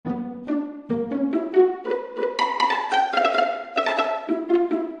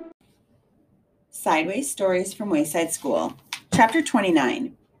Sideways Stories from Wayside School. Chapter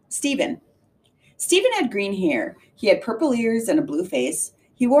 29. Stephen. Stephen had green hair. He had purple ears and a blue face.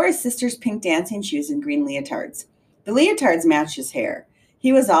 He wore his sister's pink dancing shoes and green leotards. The leotards matched his hair.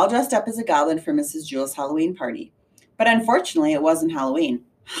 He was all dressed up as a goblin for Mrs. Jewell's Halloween party. But unfortunately, it wasn't Halloween.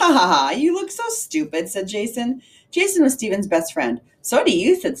 Ha ha ha, you look so stupid, said Jason. Jason was Stephen's best friend. So do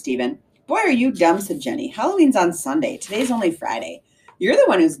you, said Stephen. Boy, are you dumb, said Jenny. Halloween's on Sunday. Today's only Friday. You're the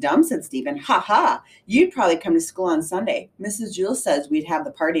one who's dumb, said Stephen. Ha ha, you'd probably come to school on Sunday. Mrs. Jewell says we'd have the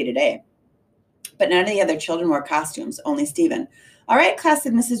party today. But none of the other children wore costumes, only Stephen. All right, class,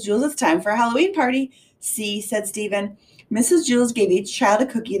 said Mrs. Jewell, it's time for a Halloween party. See, said Stephen. Mrs. Jewell gave each child a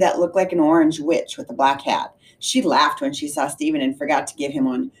cookie that looked like an orange witch with a black hat. She laughed when she saw Stephen and forgot to give him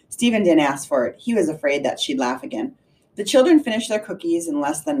one. Stephen didn't ask for it. He was afraid that she'd laugh again. The children finished their cookies in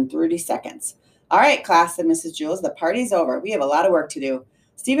less than 30 seconds. All right, class, said Mrs. Jewell, the party's over. We have a lot of work to do.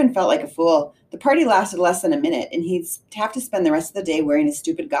 Stephen felt like a fool. The party lasted less than a minute, and he'd have to spend the rest of the day wearing his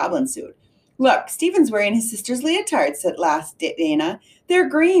stupid goblin suit. Look, Stephen's wearing his sister's leotard, said last Dana. They're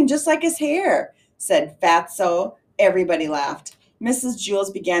green, just like his hair, said Fatso. Everybody laughed. Mrs.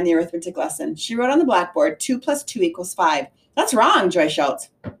 Jewell began the arithmetic lesson. She wrote on the blackboard, 2 plus 2 equals 5. That's wrong, Joy shouts.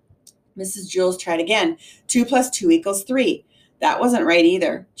 Mrs. Jewell tried again. 2 plus 2 equals 3. That wasn't right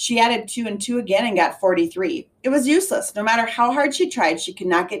either. She added 2 and 2 again and got 43. It was useless. No matter how hard she tried, she could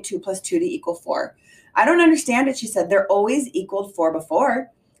not get 2 plus 2 to equal 4. I don't understand it, she said. They're always equaled 4 before.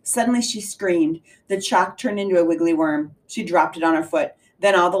 Suddenly she screamed. The chalk turned into a wiggly worm. She dropped it on her foot.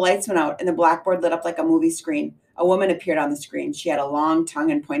 Then all the lights went out and the blackboard lit up like a movie screen. A woman appeared on the screen. She had a long tongue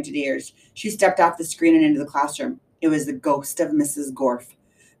and pointed ears. She stepped off the screen and into the classroom. It was the ghost of Mrs. Gorf.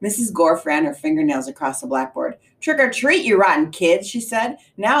 Mrs. Gorf ran her fingernails across the blackboard. Trick or treat, you rotten kids, she said.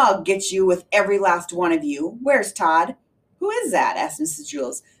 Now I'll get you with every last one of you. Where's Todd? Who is that? Asked Mrs.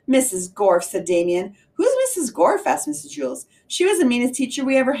 Jewell. Mrs. Gorf, said Damien. Who's Mrs. Gorf? Asked Mrs. Jewell. She was the meanest teacher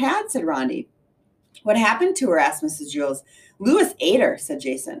we ever had, said Rondi. What happened to her? Asked Mrs. Jewell. Lewis ate her, said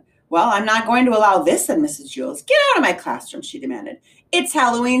Jason. Well, I'm not going to allow this, said Mrs. Jewell. Get out of my classroom, she demanded. It's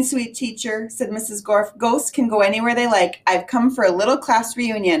Halloween, sweet teacher, said Mrs. Gorf. Ghosts can go anywhere they like. I've come for a little class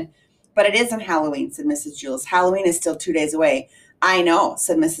reunion. But it isn't Halloween, said Mrs. Jewell. Halloween is still 2 days away. I know,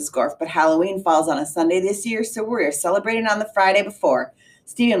 said Mrs. Gorf, but Halloween falls on a Sunday this year, so we're celebrating on the Friday before.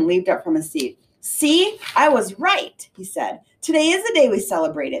 Stephen leaped up from his seat. See, I was right, he said. Today is the day we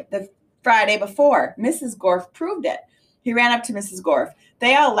celebrate it, the Friday before. Mrs. Gorf proved it. He ran up to Mrs. Gorf.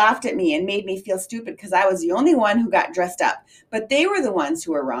 They all laughed at me and made me feel stupid because I was the only one who got dressed up. But they were the ones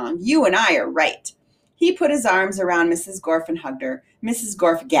who were wrong. You and I are right. He put his arms around Mrs. Gorf and hugged her. Mrs.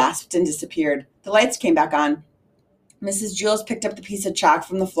 Gorf gasped and disappeared. The lights came back on. Mrs. Jewell picked up the piece of chalk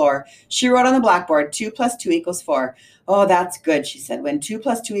from the floor. She wrote on the blackboard, 2 plus 2 equals 4. Oh, that's good, she said. When 2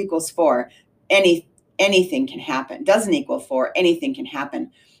 plus 2 equals 4, anything can happen. Doesn't equal 4, anything can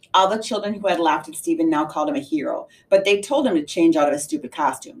happen. All the children who had laughed at Stephen now called him a hero, but they told him to change out of his stupid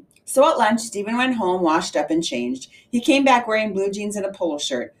costume. So at lunch, Stephen went home, washed up, and changed. He came back wearing blue jeans and a polo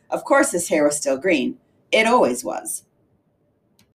shirt. Of course, his hair was still green. It always was.